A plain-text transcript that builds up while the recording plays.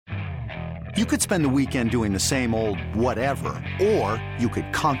You could spend the weekend doing the same old whatever, or you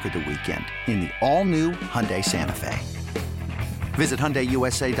could conquer the weekend in the all-new Hyundai Santa Fe. Visit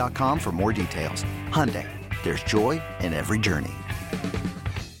HyundaiUSA.com for more details. Hyundai, there's joy in every journey.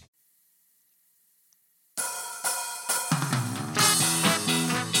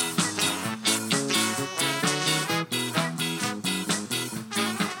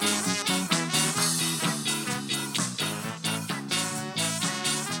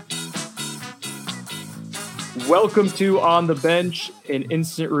 Welcome to On the Bench, an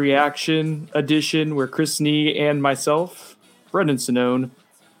instant reaction edition where Chris Nee and myself, Brendan Sonnone,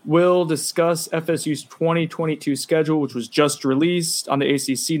 will discuss FSU's 2022 schedule, which was just released on the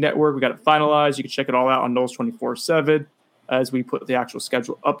ACC network. We got it finalized. You can check it all out on Noles 24/7 as we put the actual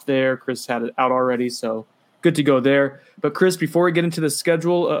schedule up there. Chris had it out already, so good to go there. But Chris, before we get into the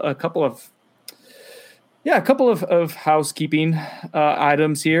schedule, a couple of housekeeping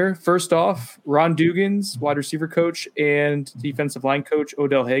items here. First off, Ron Dugans, wide receiver coach, and defensive line coach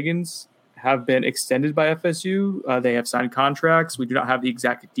Odell Haggins have been extended by FSU. They have signed contracts. We do not have the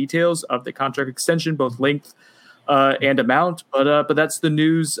exact details of the contract extension, both length and amount, but that's the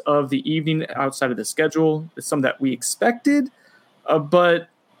news of the evening outside of the schedule. It's something that we expected, but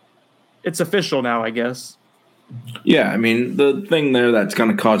it's official now, I guess. Yeah, I mean, the thing there that's going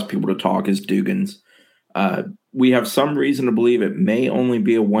to cause people to talk is Dugans. We have some reason to believe it may only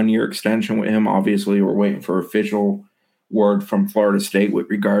be a one-year extension with him. Obviously, we're waiting for official word from Florida State with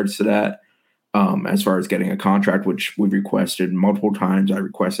regards to that. As far as getting a contract, which we've requested multiple times. I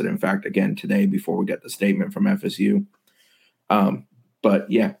requested, in fact, again today before we get the statement from FSU. But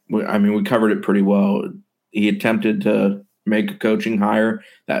yeah, we covered it pretty well. He attempted to make a coaching hire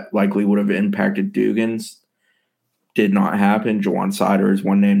that likely would have impacted Dugans. Did not happen. Jawan Sider is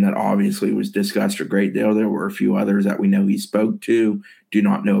one name that obviously was discussed a great deal. There were a few others that we know he spoke to. Do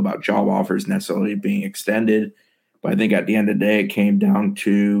not know about job offers necessarily being extended. But I think at the end of the day, it came down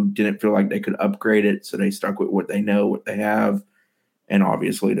to didn't feel like they could upgrade it, so they stuck with what they know, what they have. And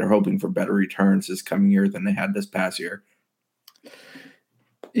obviously, they're hoping for better returns this coming year than they had this past year.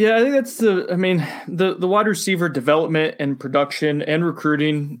 Yeah, I think that's the wide receiver development and production and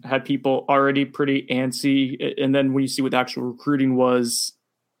recruiting had people already pretty antsy. And then when you see what the actual recruiting was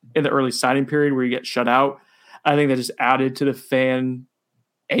in the early signing period where you get shut out, I think that just added to the fan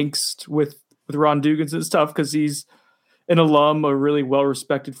angst with Ron Dugans. It's tough because he's an alum, a really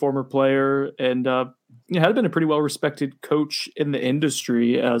well-respected former player, and had been a pretty well-respected coach in the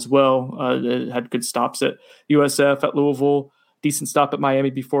industry as well. Had good stops at USF, at Louisville, decent stop at Miami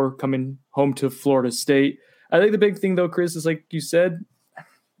before coming home to Florida State. I think the big thing, though, Chris, is like you said,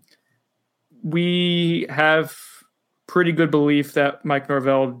 we have pretty good belief that Mike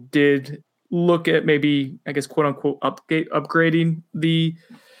Norvell did look at maybe, I guess, quote-unquote, upgrading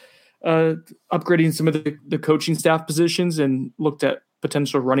some of the coaching staff positions and looked at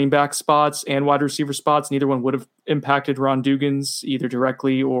potential running back spots and wide receiver spots. Neither one would have impacted Ron Dugans either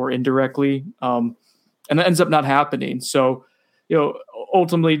directly or indirectly. And that ends up not happening. So,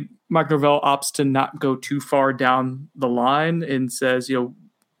 ultimately Mike Norvell opts to not go too far down the line and says,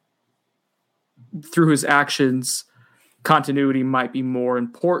 through his actions, continuity might be more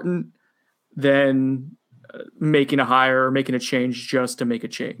important than making a hire or making a change just to make a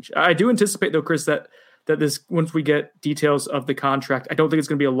change. I do anticipate, though, Chris, that this, once we get details of the contract, I don't think it's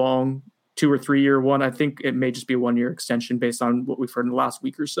going to be a long 2 or 3 year one. I think it may just be a 1 year extension based on what we've heard in the last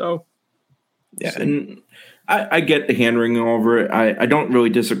week or so. Yeah, and I get the hand-wringing over it. I don't really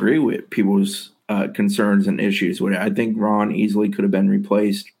disagree with people's concerns and issues with it. I think Ron easily could have been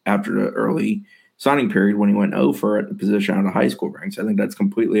replaced after the early signing period when he went over at the position out of high school ranks. I think that's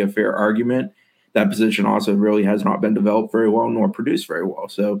completely a fair argument. That position also really has not been developed very well nor produced very well.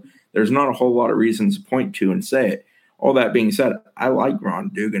 So there's not a whole lot of reasons to point to and say it. All that being said, I like Ron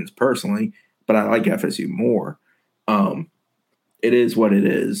Dugans personally, but I like FSU more. It is what it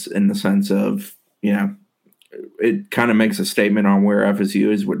is in the sense of, it kind of makes a statement on where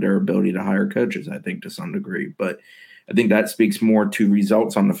FSU is with their ability to hire coaches, I think, to some degree. But I think that speaks more to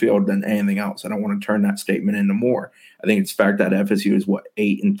results on the field than anything else. I don't want to turn that statement into more. I think it's the fact that FSU is,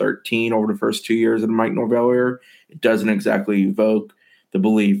 8-13 over the first 2 years of the Mike Norvell era. It doesn't exactly evoke the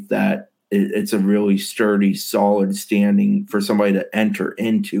belief that it's a really sturdy, solid standing for somebody to enter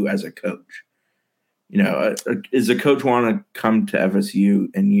into as a coach. Does a coach want to come to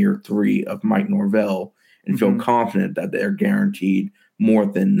FSU in year 3 of Mike Norvell and feel confident that they're guaranteed more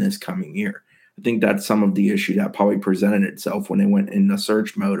than this coming year? I think that's some of the issue that probably presented itself when they went in the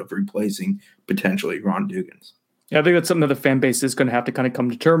search mode of replacing potentially Ron Dugans. Yeah, I think that's something that the fan base is going to have to kind of come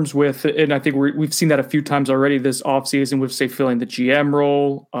to terms with. And I think we've seen that a few times already this offseason with, say, filling the GM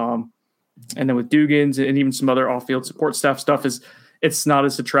role. And then with Dugans and even some other off-field support staff stuff, it's not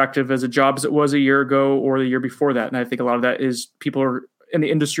as attractive as a job as it was a year ago or the year before that. And I think a lot of that is people are in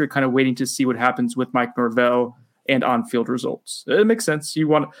the industry kind of waiting to see what happens with Mike Norvell and on-field results. It makes sense.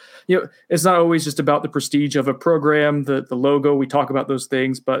 It's not always just about the prestige of a program, the logo. We talk about those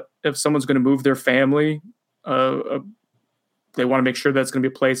things, but if someone's going to move their family, they want to make sure that's going to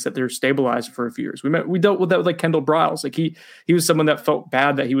be a place that they're stabilized for a few years. We dealt with that with like Kendall Briles. Like he was someone that felt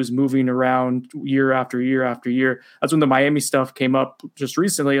bad that he was moving around year after year after year. That's when the Miami stuff came up just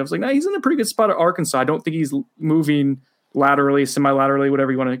recently. I was like, nah, he's in a pretty good spot at Arkansas. I don't think he's moving laterally, semi-laterally,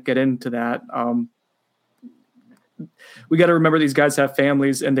 whatever you want to get into that. We got to remember these guys have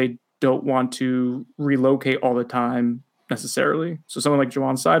families and they don't want to relocate all the time necessarily. So someone like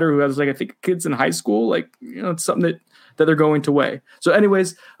Jawan Sider, who has I think kids in high school, it's something that they're going to weigh. So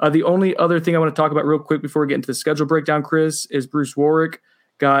anyways, the only other thing I want to talk about real quick before we get into the schedule breakdown, Chris, is Bruce Warwick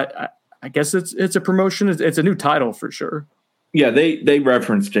got, I guess it's a promotion. It's a new title for sure. Yeah, they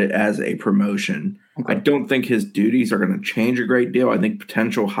referenced it as a promotion. Okay. I don't think his duties are going to change a great deal. I think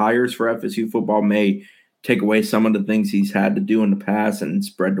potential hires for FSU football may take away some of the things he's had to do in the past and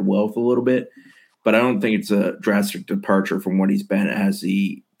spread the wealth a little bit. But I don't think it's a drastic departure from what he's been as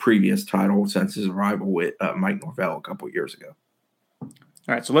the previous title since his arrival with Mike Norvell a couple of years ago. All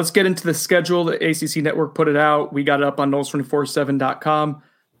right, so let's get into the schedule. The ACC Network put it out. We got it up on Noles247.com.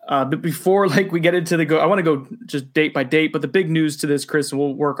 But before we get into I want to go just date by date. But the big news to this, Chris, and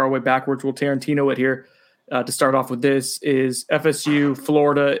we'll work our way backwards. We'll Tarantino it here to start off with this, is FSU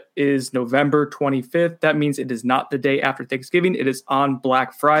Florida is November 25th. That means it is not the day after Thanksgiving. It is on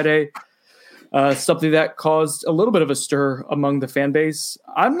Black Friday. Something that caused a little bit of a stir among the fan base.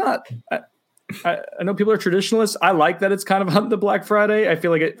 I know people are traditionalists. I like that it's kind of on the Black Friday. I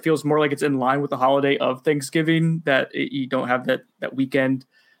feel like it feels more like it's in line with the holiday of Thanksgiving, that you don't have that weekend,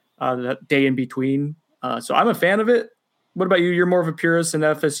 that day in between. So I'm a fan of it. What about you? You're more of a purist and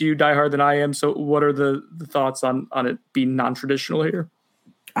FSU diehard than I am. So what are the thoughts on it being non-traditional here?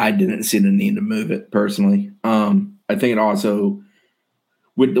 I didn't see the need to move it personally. I think it also,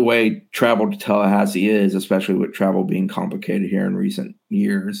 with the way travel to Tallahassee is, especially with travel being complicated here in recent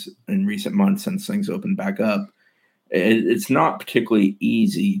years, in recent months since things opened back up, it's not particularly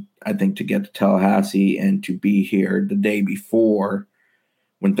easy, I think, to get to Tallahassee and to be here the day before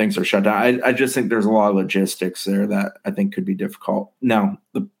when things are shut down. I just think there's a lot of logistics there that I think could be difficult. Now,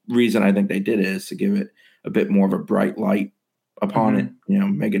 the reason I think they did it is to give it a bit more of a bright light upon it,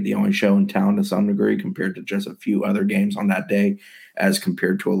 make it the only show in town to some degree compared to just a few other games on that day as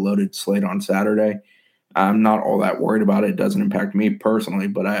compared to a loaded slate on Saturday. I'm not all that worried about it. It doesn't impact me personally,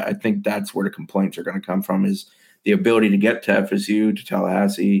 but I think that's where the complaints are going to come from, is the ability to get to FSU, to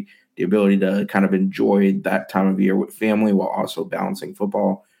Tallahassee, the ability to kind of enjoy that time of year with family while also balancing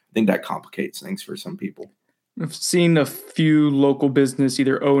football. I think that complicates things for some people. I've seen a few local business,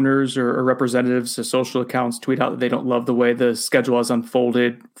 either owners or representatives of social accounts, tweet out that they don't love the way the schedule has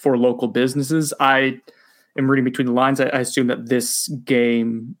unfolded for local businesses. I am reading between the lines. I assume that this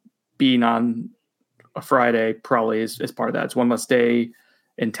game being on a Friday probably is part of that. It's one less day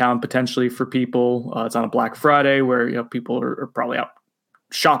in town potentially for people. It's on a Black Friday where people are probably out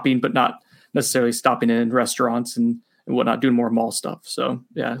shopping, but not necessarily stopping in restaurants and whatnot, doing more mall stuff. So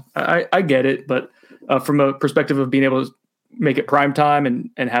yeah, I get it, but from a perspective of being able to make it prime time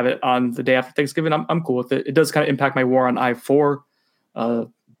and have it on the day after Thanksgiving, I'm cool with it. It does kind of impact my War on I-4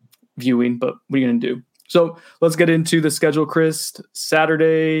 viewing, but what are you going to do? So let's get into the schedule, Chris.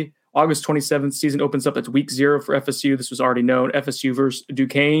 Saturday, August 27th, season opens up. It's week 0 for FSU. This was already known. FSU versus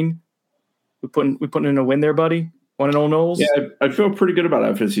Duquesne. We putting in a win there, buddy. 1-0 Noles. Yeah, I feel pretty good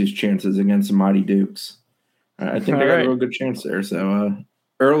about FSU's chances against the mighty Dukes. I think they got a real good chance there. So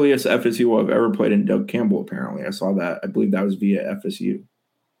earliest FSU will have ever played in Doug Campbell, apparently. I saw that. I believe that was via FSU.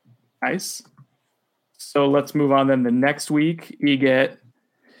 Nice. So let's move on then. The next week, you get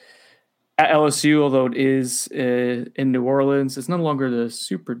at LSU, although it is in New Orleans. It's no longer the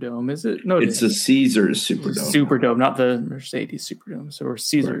Superdome, is it? No, it's the Caesars Superdome. Superdome, not the Mercedes Superdome. So we're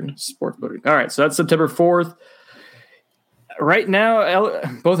Caesar Sports Boating. All right, so that's September 4th. Right now,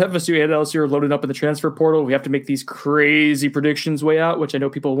 both FSU and LSU are loaded up in the transfer portal. We have to make these crazy predictions way out, which I know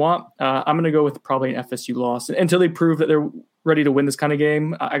people want. I'm going to go with probably an FSU loss. Until they prove that they're ready to win this kind of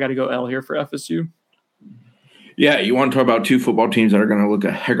game, I got to go L here for FSU. Yeah, you want to talk about two football teams that are going to look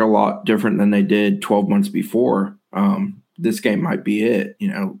a heck of a lot different than they did 12 months before. This game might be it.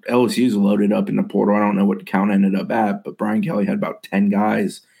 LSU's loaded up in the portal. I don't know what the count ended up at, but Brian Kelly had about 10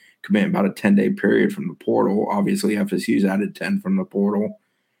 guys commit about a 10-day period from the portal. Obviously, FSU's added 10 from the portal.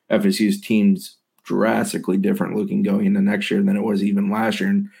 FSU's team's drastically different looking going into next year than it was even last year,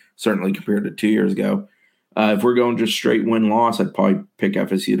 and certainly compared to 2 years ago. If we're going just straight win-loss, I'd probably pick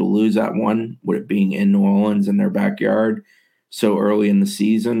FSU to lose that one, with it being in New Orleans in their backyard so early in the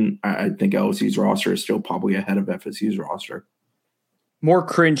season. I think LSU's roster is still probably ahead of FSU's roster. More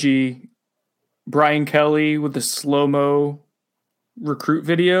cringy, Brian Kelly with the slow-mo recruit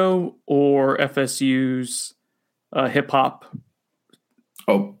video or FSU's hip-hop?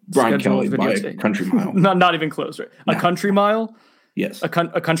 Oh, Brian Kelly by a country mile. not even close, right? No. A country mile? Yes. A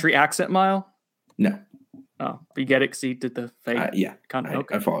country accent mile? No. Oh, you get it because he did the fake. Yeah,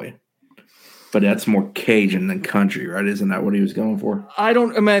 okay. I follow you. But that's more Cajun than country, right? Isn't that what he was going for? I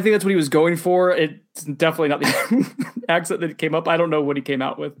think that's what he was going for. It's definitely not the accent that came up. I don't know what he came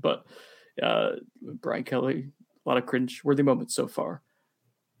out with, but Brian Kelly, a lot of cringe-worthy moments so far.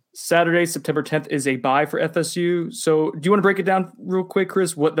 Saturday, September 10th is a bye for FSU. So do you want to break it down real quick,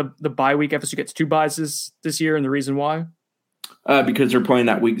 Chris, what the bye week, FSU gets 2 byes this year and the reason why? Because they're playing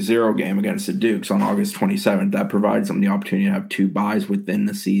that week 0 game against the Dukes on August 27th. That provides them the opportunity to have 2 byes within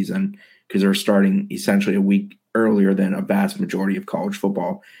the season because they're starting essentially a week earlier than a vast majority of college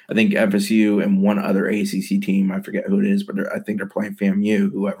football. I think FSU and one other ACC team, I forget who it is, but I think they're playing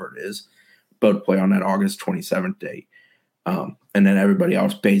FAMU, whoever it is, both play on that August 27th date. And then everybody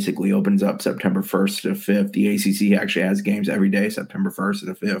else basically opens up September 1st to the 5th. The ACC actually has games every day, September 1st to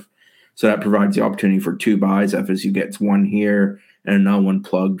the 5th. So that provides the opportunity for 2 byes. FSU gets 1 here and another one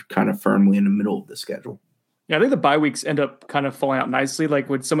plugged kind of firmly in the middle of the schedule. Yeah, I think the bye weeks end up kind of falling out nicely. Like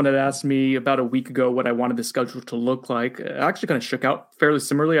when someone had asked me about a week ago what I wanted the schedule to look like, it actually kind of shook out fairly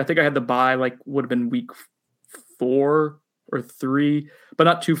similarly. I think I had the bye would have been week 4 or 3, but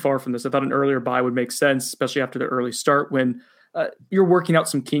not too far from this. I thought an earlier bye would make sense, especially after the early start when you're working out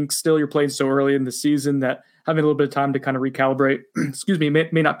some kinks still. You're playing so early in the season that having a little bit of time to kind of recalibrate,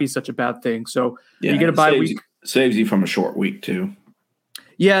 may not be such a bad thing. So you get a bye week. Saves you from a short week too.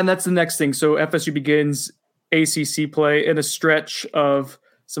 Yeah, and that's the next thing. So FSU begins ACC play in a stretch of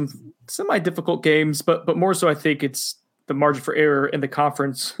some semi-difficult games, but more so I think it's the margin for error in the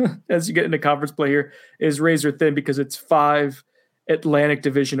conference as you get into conference play here is razor thin because it's 5 Atlantic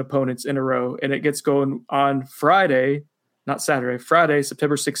Division opponents in a row, and it gets going on Friday, not Saturday, Friday,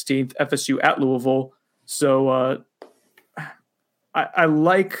 September 16th, FSU at Louisville. So I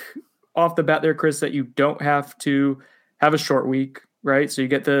like off the bat there, Chris, that you don't have to have a short week, right? So you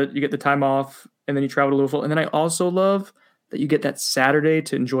get the time off, and then you travel to Louisville. And then I also love that you get that Saturday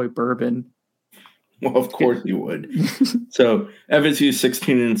to enjoy bourbon. Well, of course you would. So FSU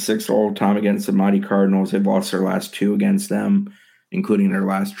 16-6 all time against the mighty Cardinals. They've lost their last 2 against them, including their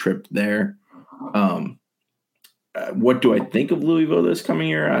last trip there. What do I think of Louisville this coming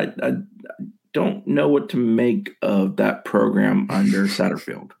year? I don't know what to make of that program under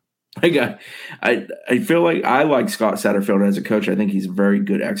Satterfield. I feel like I like Scott Satterfield as a coach. I think he's a very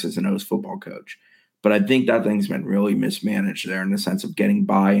good X's and O's football coach. But I think that thing's been really mismanaged there in the sense of getting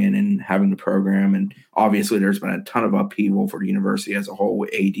buy-in and having the program. And obviously there's been a ton of upheaval for the university as a whole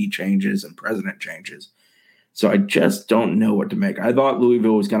with AD changes and president changes. So I just don't know what to make. I thought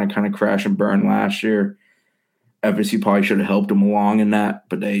Louisville was going to kind of crash and burn last year. FSU probably should have helped them along in that,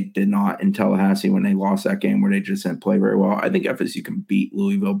 but they did not in Tallahassee when they lost that game where they just didn't play very well. I think FSU can beat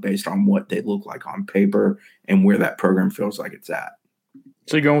Louisville based on what they look like on paper and where that program feels like it's at.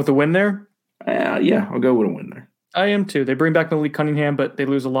 So you're going with the win there? Yeah, I'll go with a win there. I am too. They bring back Malik Cunningham, but they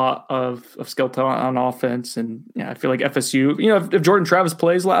lose a lot of skill talent on offense. And yeah, I feel like FSU, if Jordan Travis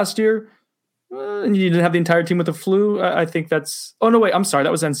plays last year and you didn't have the entire team with the flu, I think that's – oh, no, wait, I'm sorry.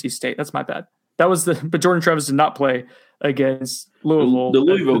 That was NC State. That's my bad. But Jordan Travis did not play against Louisville. The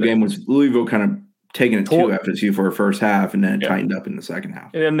Louisville game was Louisville kind of taking it to FSU for a first half and then tightened up in the second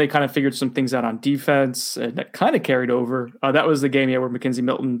half. And then they kind of figured some things out on defense, and that kind of carried over. That was the game, where Mackenzie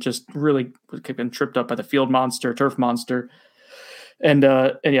Milton just really was getting tripped up by the turf monster. And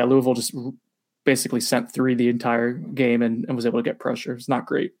Louisville just basically sent 3 the entire game and was able to get pressure. It's not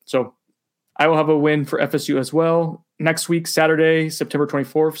great. So I will have a win for FSU as well. Next week, Saturday, September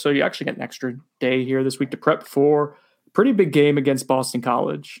 24th. So you actually get an extra day here this week to prep for a pretty big game against Boston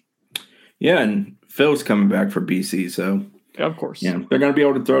College. Yeah, and Phil's coming back for BC, so yeah, of course. Yeah, they're going to be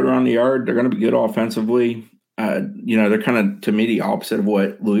able to throw it around the yard. They're going to be good offensively. They're kind of, to me, the opposite of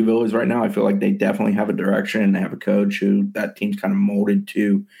what Louisville is right now. I feel like they definitely have a direction. They have a coach who that team's kind of molded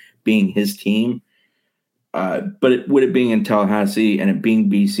to being his team. But with it being in Tallahassee and it being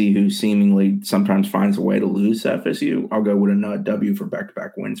BC, who seemingly sometimes finds a way to lose to FSU, I'll go with a W for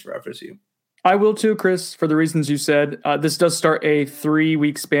back-to-back wins for FSU. I will too, Chris, for the reasons you said. This does start a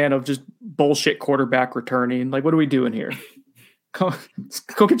 3-week span of just bullshit quarterback returning. Like, what are we doing here?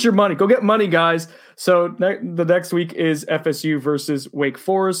 Go get your money. Go get money, guys. So the next week is FSU versus Wake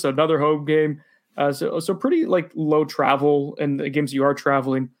Forest, so another home game. So pretty like low travel, and the games you are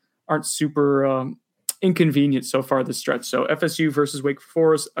traveling aren't super inconvenient so far this stretch. So FSU versus Wake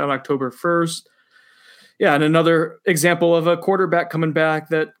Forest on October 1st. Yeah, and another example of a quarterback coming back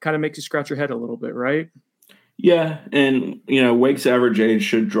that kind of makes you scratch your head a little bit, right? Yeah, and Wake's average age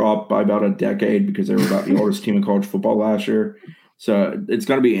should drop by about a decade because they were about the oldest team in college football last year. So it's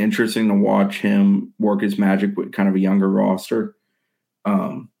going to be interesting to watch him work his magic with kind of a younger roster.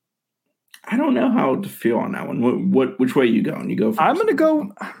 I don't know how to feel on that one. Which way you going? You go first. I'm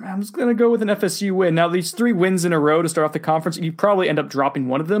just gonna go with an FSU win. Now these 3 wins in a row to start off the conference, you probably end up dropping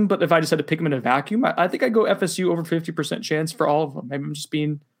one of them. But if I just had to pick them in a vacuum, I think I'd go FSU over 50% chance for all of them. Maybe I'm just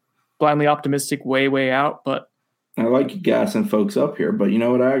being blindly optimistic, way out. But I like you gassing folks up here. But you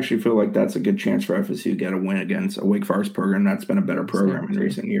know what? I actually feel like that's a good chance for FSU to get a win against a Wake Forest program that's been a better program in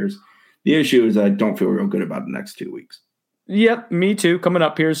recent years. The issue is I don't feel real good about the next 2 weeks. Yep, me too. Coming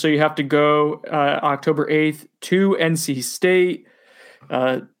up here, so you have to go October 8th to NC State.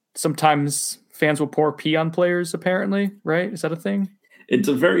 Sometimes fans will pour pee on players, apparently, right? Is that a thing? It's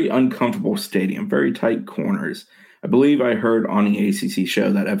a very uncomfortable stadium, very tight corners. I believe I heard on the ACC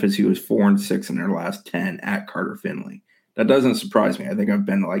show that FSU is 4-6 in their last 10 at Carter Finley. That doesn't surprise me. I think I've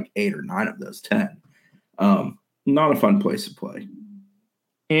been to like 8 or 9 of those 10. Not a fun place to play.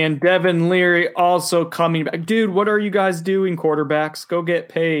 And Devin Leary also coming back. Dude, what are you guys doing, quarterbacks? Go get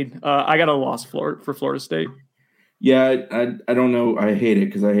paid. I got a loss for Florida State. Yeah, I don't know. I hate it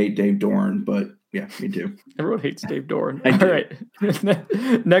because I hate Dave Doran, but yeah, me too. Everyone hates Dave Doran. All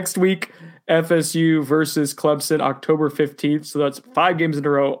right. Next week, FSU versus Clemson, October 15th. So that's 5 games in a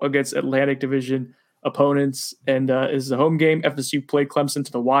row against Atlantic Division opponents. And is the home game. FSU played Clemson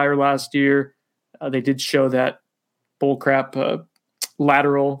to the wire last year. They did show that bullcrap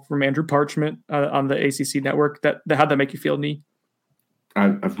lateral from Andrew Parchment on the ACC network. How'd that make you feel, Nee?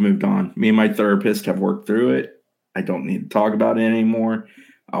 I've moved on. Me and my therapist have worked through it. I don't need to talk about it anymore.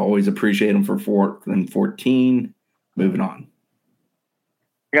 I always appreciate them for 4th and 14. Moving on.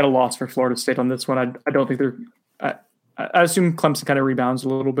 I got a loss for Florida State on this one. I don't think they're I assume Clemson kind of rebounds a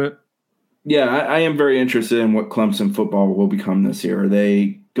little bit. Yeah, I am very interested in what Clemson football will become this year. Are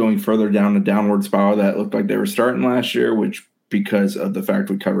they going further down the downward spiral that looked like they were starting last year, which because of the fact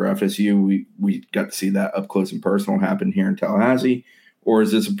we cover FSU, we got to see that up close and personal happen here in Tallahassee? Or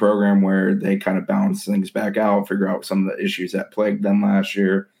is this a program where they kind of balance things back out, figure out some of the issues that plagued them last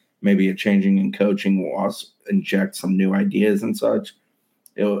year? Maybe a changing in coaching will also inject some new ideas and such.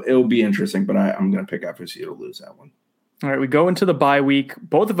 It'll be interesting, but I'm going to pick FSU to lose that one. All right, we go into the bye week.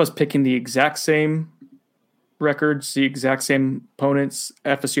 Both of us picking the exact same records, the exact same opponents.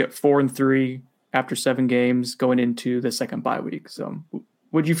 FSU at 4-3 after 7 games going into the second bye week. So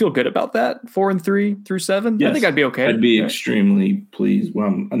would you feel good about that? 4-3 through 7? Yes, I think I'd be okay. I'd be extremely pleased. Well,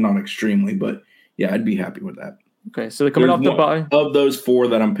 not extremely, but yeah, I'd be happy with that. Okay, so they're coming off the bye. Of those 4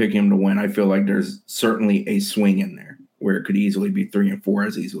 that I'm picking to win, I feel like there's certainly a swing in there where it could easily be 3-4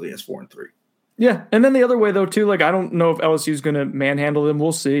 as easily as 4-3. Yeah, and then the other way, though, too, like I don't know if LSU is going to manhandle them.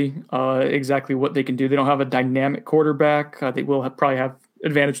 We'll see exactly what they can do. They don't have a dynamic quarterback. They will probably have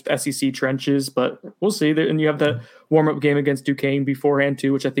advantage with SEC trenches, but we'll see. And you have the warm-up game against Duquesne beforehand,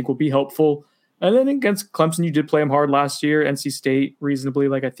 too, which I think will be helpful. And then against Clemson, you did play them hard last year. NC State, reasonably,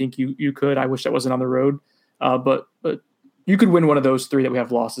 like I think you could. I wish that wasn't on the road. But you could win one of those 3 that we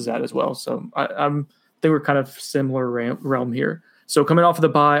have losses at as well. So they were kind of similar realm here. So coming off of the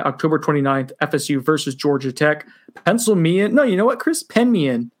bye, October 29th, FSU versus Georgia Tech. Pencil me in. No, you know what, Chris? Pen me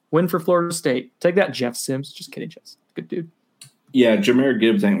in. Win for Florida State. Take that, Jeff Sims. Just kidding, Jeff. Good dude. Yeah, Jahmyr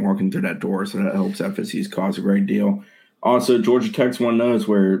Gibbs ain't walking through that door, so that helps FSU's cause a great deal. Also, Georgia Tech's one of those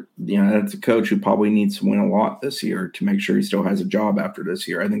where, that's a coach who probably needs to win a lot this year to make sure he still has a job after this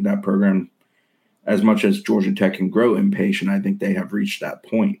year. I think that program, as much as Georgia Tech can grow impatient, I think they have reached that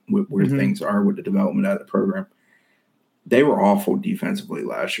point where things are with the development of the program. They were awful defensively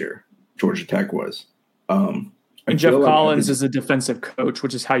last year. Georgia Tech was. And Jeff Collins is a defensive coach,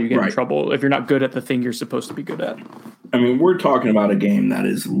 which is how you get in trouble if you're not good at the thing you're supposed to be good at. I mean, we're talking about a game that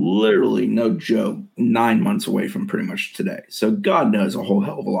is literally, no joke, 9 months away from pretty much today. So God knows a whole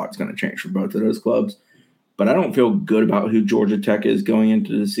hell of a lot's going to change for both of those clubs. But I don't feel good about who Georgia Tech is going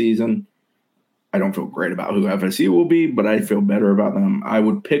into the season. I don't feel great about who FSU will be, but I feel better about them. I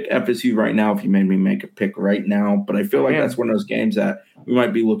would pick FSU right now if you made me make a pick right now. But I feel like that's one of those games that we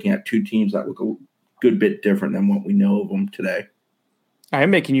might be looking at 2 teams that look a good bit different than what we know of them today. I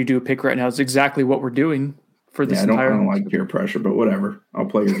am making you do a pick right now. It's exactly what we're doing for this entire. I don't like peer pressure, but whatever. I'll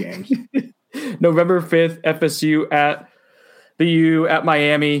play your games. November 5th, FSU at The U at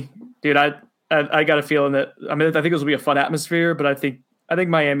Miami, dude. I got a feeling that I think this will be a fun atmosphere, but I think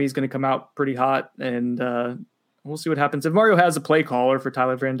Miami's going to come out pretty hot, and we'll see what happens. If Mario has a play caller for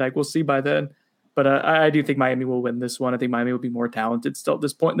Tyler Van Dyke, we'll see by then. But I do think Miami will win this one. I think Miami will be more talented still at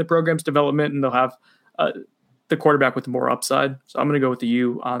this point in the program's development, and they'll have the quarterback with more upside. So I'm going to go with the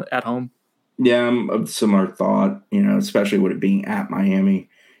U at home. Yeah, I'm of similar thought, especially with it being at Miami.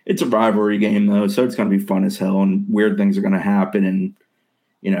 It's a rivalry game, though, so it's going to be fun as hell, and weird things are going to happen, and,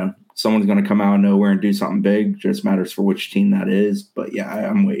 someone's going to come out of nowhere and do something big. Just matters for which team that is. But,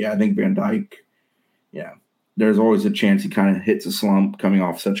 yeah, I think Van Dyke, there's always a chance he kind of hits a slump coming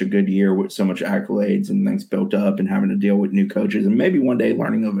off such a good year with so much accolades and things built up and having to deal with new coaches and maybe one day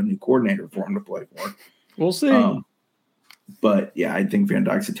learning of a new coordinator for him to play for. We'll see. But, yeah, I think Van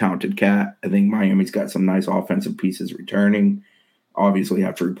Dyke's a talented cat. I think Miami's got some nice offensive pieces returning. Obviously, you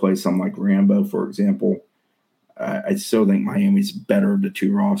have to replace someone like Rambo, for example. I still think Miami's better of the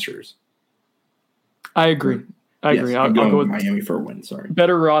two rosters. I agree. I'll go with Miami for a win. Sorry.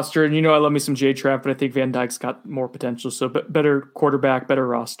 Better roster. And I love me some J-Trap, but I think Van Dyke's got more potential. So better quarterback, better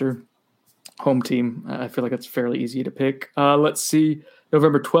roster. Home team. I feel like that's fairly easy to pick. Let's see.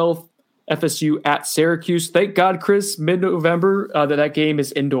 November 12th. FSU at Syracuse. Thank God, Chris, mid-November, that game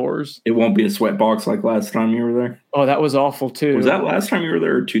is indoors. It won't be a sweat box like last time you were there? Oh, that was awful, too. Was that last time you were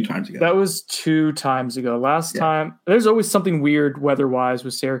there or 2 times ago? That was 2 times ago. Last time, there's always something weird weather-wise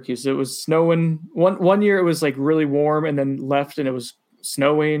with Syracuse. It was snowing. One year it was like really warm and then left and it was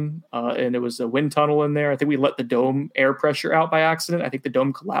snowing and it was a wind tunnel in there. I think we let the dome air pressure out by accident. I think the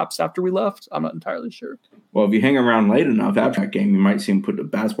dome collapsed after we left. I'm not entirely sure. Well, if you hang around late enough after that game, you might see him put the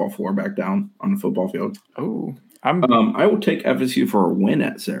basketball floor back down on the football field. Oh, I will take FSU for a win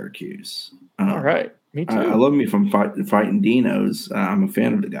at Syracuse. All right, me too. I love me from fighting Dinos. I'm a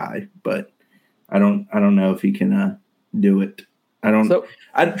fan of the guy, but I don't know if he can do it.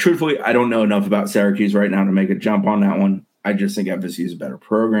 Truthfully, I don't know enough about Syracuse right now to make a jump on that one. I just think FSU is a better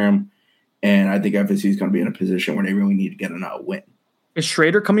program, and I think FSU is going to be in a position where they really need to get a win. Is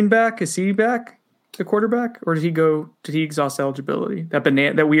Schrader coming back? Is he back, the quarterback, or did he exhaust eligibility?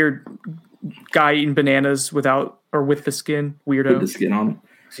 That weird guy eating bananas without or with the skin, weirdo. With the skin on him.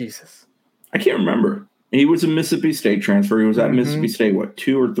 Jesus, I can't remember. He was a Mississippi State transfer. He was at Mississippi State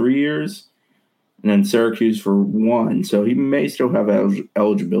 2 or 3 years, and then Syracuse for 1. So he may still have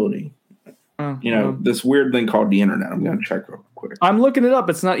eligibility. This weird thing called the internet. I'm going to check real quick. I'm looking it up.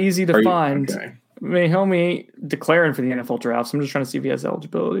 It's not easy to find. Okay. Homie ain't declaring for the NFL draft, so I'm just trying to see if he has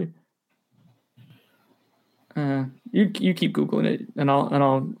eligibility. You keep Googling it, and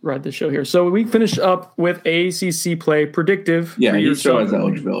I'll ride the show here. So we finish up with ACC play predictive. Yeah, he still has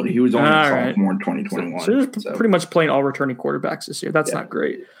eligibility. He was only a sophomore in 2021. So pretty much playing all returning quarterbacks this year. That's not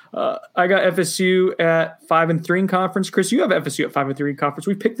great. I got FSU at 5-3 in conference. Chris, you have FSU at 5-3 in conference.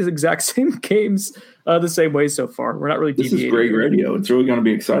 We picked the exact same games the same way so far. We're not really deviating. This is great radio. It's really going to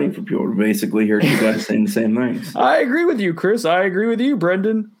be exciting for people to basically hear you guys saying the same things. I agree with you, Chris. I agree with you,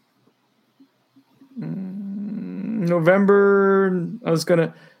 Brendan. November, I was going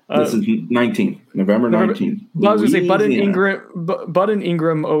to... this is 19th, November 19th. I was going to say, Bud and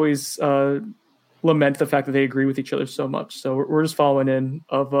Ingram always lament the fact that they agree with each other so much. So we're just following in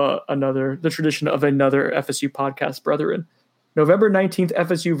of the tradition of another FSU podcast, brethren. November 19th,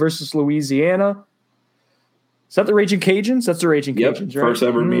 FSU versus Louisiana. Is that the Raging Cajuns? That's the Raging Cajuns, right? First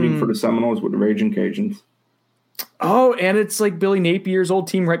ever meeting for the Seminoles with the Raging Cajuns. Oh, and it's like Billy Napier's old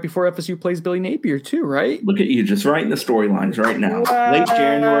team right before FSU plays Billy Napier too, right? Look at you just writing the storylines right now. Wow. Late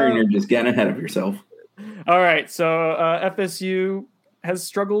January, and you're just getting ahead of yourself. All right, so FSU has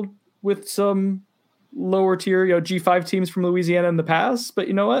struggled with some lower tier, G5 teams from Louisiana in the past, but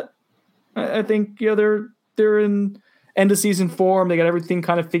you know what? I think they're in end of season form. They got everything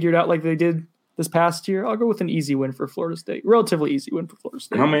kind of figured out like they did this past year. I'll go with an easy win for Florida State. Relatively easy win for Florida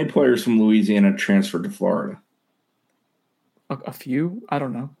State. How many players from Louisiana transferred to Florida? A few? I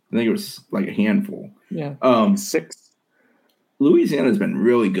don't know. I think it was like a handful. Yeah. 6. Louisiana's been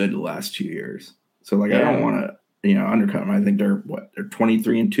really good the last 2 years. So I don't want to, undercut them. I think they're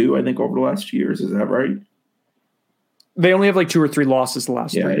 23-2, I think, over the last 2 years. Is that right? They only have 2 or 3 losses the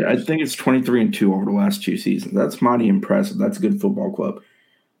last 3 years. I think it's 23-2 over the last 2 seasons. That's mighty impressive. That's a good football club.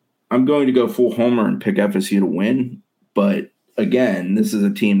 I'm going to go full homer and pick FSU to win. But again, this is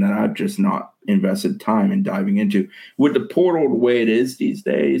a team that I've just not invested time in diving into. With the portal the way it is these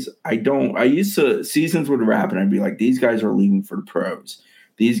days, I used to, seasons would wrap and I'd be like, these guys are leaving for the pros.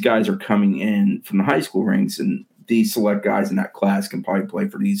 These guys are coming in from the high school ranks, and these select guys in that class can probably play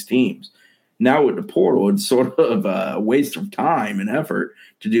for these teams. Now with the portal, it's sort of a waste of time and effort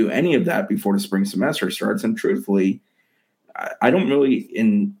to do any of that before the spring semester starts. And truthfully, I don't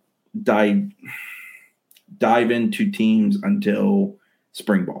really dive into teams until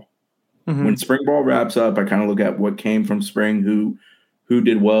spring ball. Mm-hmm. When spring ball wraps up, I kind of look at what came from spring, who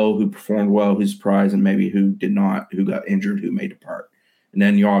did well, who performed well, who surprised, and maybe who did not, who got injured, who made depart. And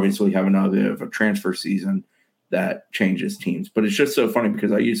then you obviously have another bit of a transfer season that changes teams. But it's just so funny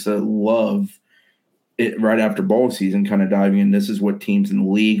because I used to love it right after bowl season, kind of diving in. This is what teams in the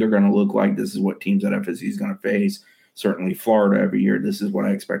league are going to look like. This is what teams at FSU is going to face. Certainly Florida every year. This is what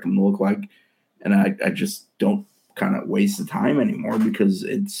I expect them to look like. And I just don't kind of waste the time anymore because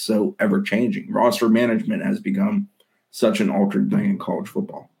it's so ever changing. Roster management has become such an altered thing in college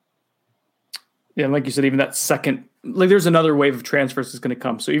football. Yeah, and like you said, even that second, like there's another wave of transfers that's going to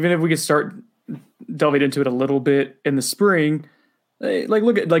come. So even if we could start delving into it a little bit in the spring, like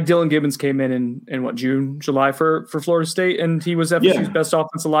look at like Dylan Gibbons came in what, June, July for Florida State, and he was FSU's best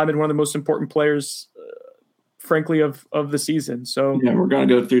offensive lineman, one of the most important players, frankly, of the season. So yeah, we're going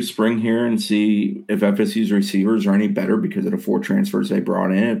to go through spring here and see if FSU's receivers are any better because of the 4 transfers they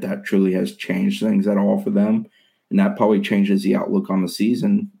brought in, if that truly has changed things at all for them. And that probably changes the outlook on the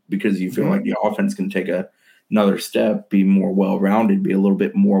season because you feel like the offense can take another step, be more well-rounded, be a little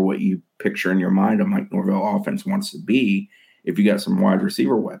bit more what you picture in your mind a Mike Norvell offense wants to be if you got some wide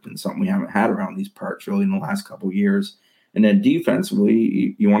receiver weapons, something we haven't had around these parts really in the last couple of years. And then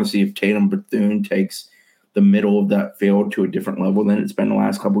defensively, you want to see if Tatum Bethune takes the middle of that field to a different level than it's been the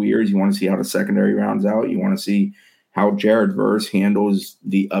last couple of years. You want to see how the secondary rounds out. You want to see how Jared Verse handles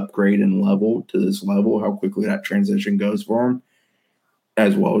the upgrade in level to this level, how quickly that transition goes for him,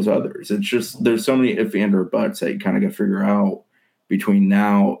 as well as others. It's just there's so many if and or buts that you kind of got to figure out between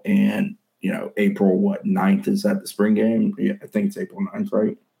now and, April, 9th is that the spring game? Yeah, I think it's April 9th,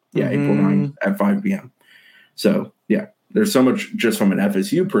 right? Yeah, April 9th at 5 p.m. So, yeah, there's so much just from an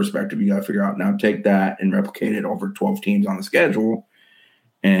FSU perspective you got to figure out. Now take that and replicate it over 12 teams on the schedule.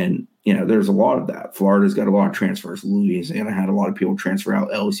 And, there's a lot of that. Florida's got a lot of transfers. Louisiana had a lot of people transfer out.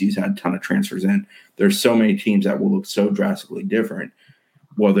 LSU's had a ton of transfers in. There's so many teams that will look so drastically different.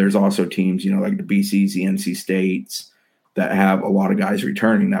 Well, there's also teams, like the BCs, the NC States, that have a lot of guys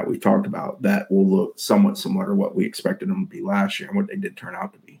returning that we've talked about that will look somewhat similar to what we expected them to be last year and what they did turn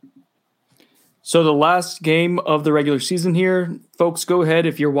out to be. So the last game of the regular season here, folks, go ahead.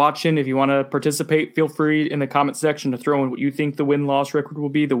 If you're watching, if you want to participate, feel free in the comment section to throw in what you think the win-loss record will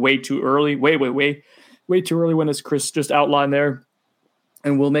be. The way too early one, as Chris just outlined there.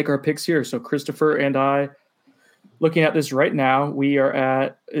 And we'll make our picks here. So Christopher and I, looking at this right now, we are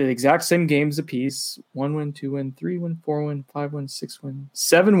at the exact same games apiece. 1 win, 2 win, 3 win, 4 win, 5 win, 6 win,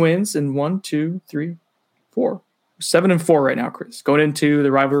 7 wins, and 1, 2, 3, 4. 7-4 right now, Chris, going into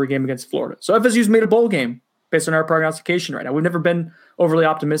the rivalry game against Florida. So FSU's made a bowl game based on our prognostication right now. We've never been overly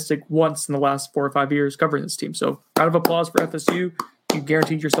optimistic once in the last 4 or 5 years covering this team. So round of applause for FSU. You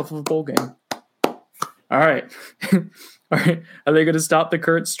guaranteed yourself a bowl game. All right. All right. Are they going to stop the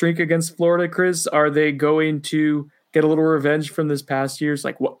current streak against Florida, Chris? Are they going to get a little revenge from this past year's,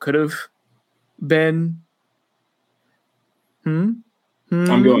 like what could have been? I'm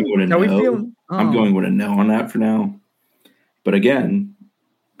going with a no. I'm going with a no on that for now. But again,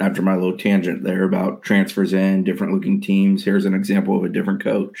 after my little tangent there about transfers in, different looking teams, here's an example of a different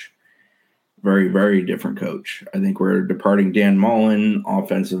coach. Very, very different coach. I think we're departing Dan Mullen,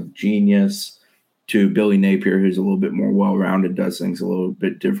 offensive genius, to Billy Napier, who's a little bit more well-rounded, does things a little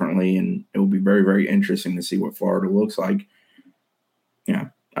bit differently, and it will be very, very interesting to see what Florida looks like. Yeah,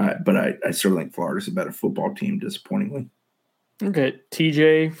 but I still think Florida's a better football team, disappointingly. Okay,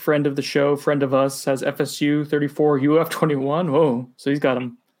 TJ, friend of the show, friend of us, has FSU 34, UF 21. Whoa, so he's got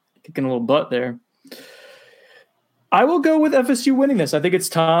him kicking a little butt there. I will go with FSU winning this. I think it's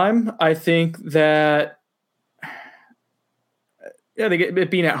time. I think that,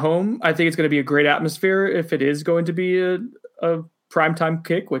 it being at home, I think it's going to be a great atmosphere if it is going to be a primetime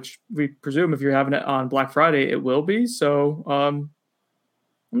kick, which we presume if you're having it on Black Friday, it will be. So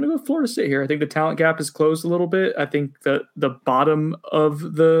I'm going to go with Florida State here. I think the talent gap is closed a little bit. I think the bottom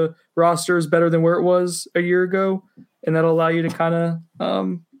of the roster is better than where it was a year ago, and that'll allow you to kind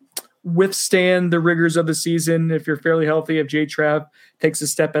of withstand the rigors of the season if you're fairly healthy. If J-Trav takes a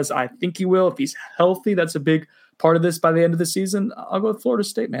step as I think he will, if he's healthy, that's a big part of this by the end of the season. I'll go with Florida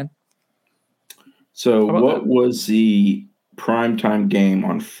State, man. So what was the primetime game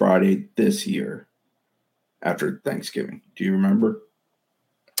on Friday this year after Thanksgiving? Do you remember?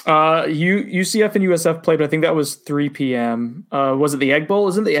 UCF and USF played, but I think that was 3 p.m. Was it the Egg Bowl?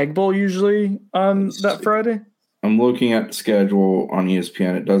 Isn't the Egg Bowl usually on that Friday? I'm looking at the schedule on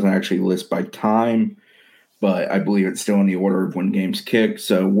ESPN. It doesn't actually list by time, but I believe it's still in the order of when games kick.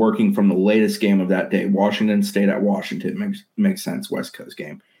 So working from the latest game of that day, Washington State at Washington makes sense, West Coast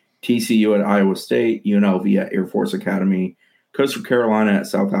game. TCU at Iowa State, UNLV at Air Force Academy, Coastal Carolina at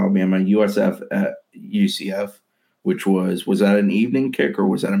South Alabama, USF at UCF, which was that an evening kick or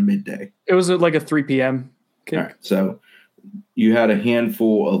was that a midday? It was like a 3 p.m. kick. All right, so you had a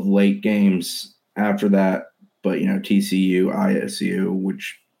handful of late games after that, but, TCU, ISU,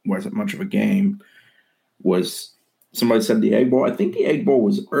 which wasn't much of a game, was somebody said the Egg Bowl. I think the Egg Bowl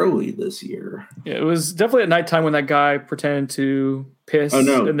was early this year. Yeah, it was definitely at nighttime when that guy pretended to piss. Oh,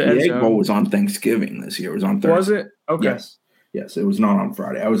 no, in the Egg Bowl was on Thanksgiving this year. It was on Thursday. Was it? Okay. Yes, it was not on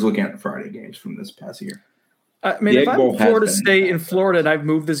Friday. I was looking at the Friday games from this past year. I mean, if I'm Florida State in Florida and I've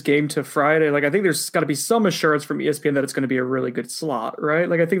moved this game to Friday, I think there's got to be some assurance from ESPN that it's going to be a really good slot,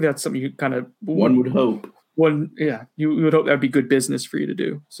 right? I think that's something you kind of – One would hope. You would hope that would be good business for you to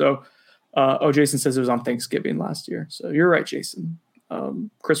do. So, Jason says it was on Thanksgiving last year. So you're right, Jason.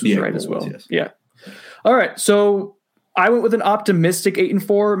 Chris was right as well. Yes. Yeah. All right. So I went with an optimistic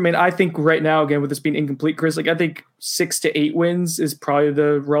 8-4. I mean, I think right now, again, with this being incomplete, Chris, I think 6 to 8 wins is probably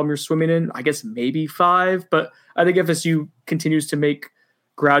the realm you're swimming in. I guess maybe 5, but I think FSU continues to make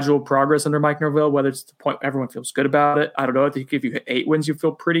gradual progress under Mike Norvell, whether it's the point everyone feels good about it. I don't know. I think if you hit 8 wins, you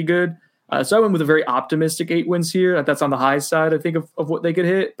feel pretty good. So I went with a very optimistic 8 wins here. That's on the high side, I think, of what they could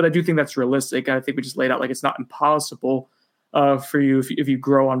hit. But I do think that's realistic. I think we just laid out it's not impossible for you if you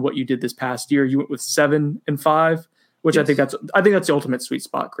grow on what you did this past year. You went with 7 and 5, which yes. I think that's the ultimate sweet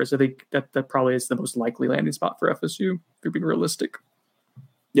spot, Chris. I think that probably is the most likely landing spot for FSU, if you're being realistic.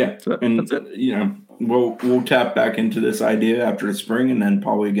 Yeah, so that's it. We'll tap back into this idea after the spring, and then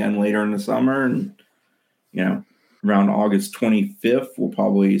probably again later in the summer, and around August 25th, we'll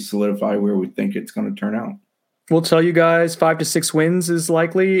probably solidify where we think it's going to turn out. We'll tell you guys 5 to 6 wins is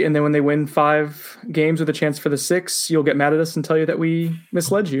likely, and then when they win 5 games with a chance for the 6, you'll get mad at us and tell you that we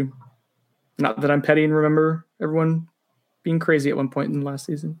misled you. Not that I'm petty and remember everyone being crazy at one point in the last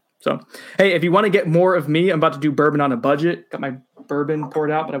season. So, hey, if you want to get more of me, I'm about to do bourbon on a budget. Got my bourbon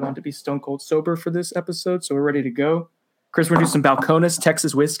poured out, but I want to be stone cold sober for this episode, so we're ready to go. Chris, we're going to do some Balcones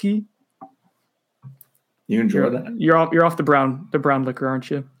Texas whiskey. You enjoy that? You're off the brown liquor, aren't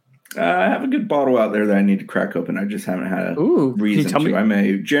you? I have a good bottle out there that I need to crack open. I just haven't had a reason to. I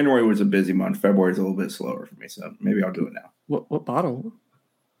may. January was a busy month. February is a little bit slower for me, so maybe I'll do it now. What bottle?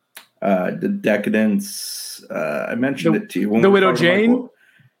 The Decadence. I mentioned it to you. The Widow Jane?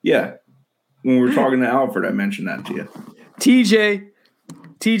 Yeah. When we were talking to Alfred, I mentioned that to you.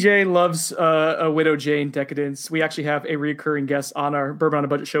 TJ loves a Widow Jane Decadence. We actually have a recurring guest on our Bourbon on a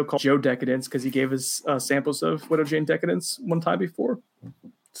Budget show called Joe Decadence because he gave us samples of Widow Jane Decadence one time before.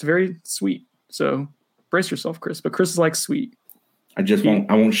 It's very sweet. So brace yourself, Chris. But Chris is like sweet. I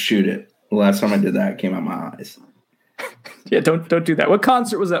won't shoot it. The last time I did that, it came out my eyes. Yeah, don't do that. What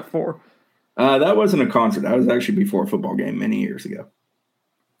concert was that for? That wasn't a concert. That was actually before a football game many years ago.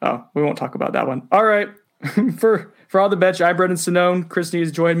 Oh, we won't talk about that one. All right. For all the betch, I'm Brendan Sonnone. Chris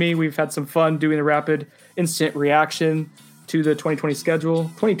Nees joined me. We've had some fun doing a rapid instant reaction to the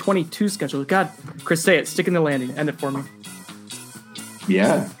 2022 schedule. God, Chris, say it. Stick in the landing. End it for me.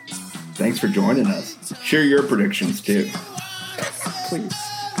 Yeah. Thanks for joining us. Share your predictions, too. Please.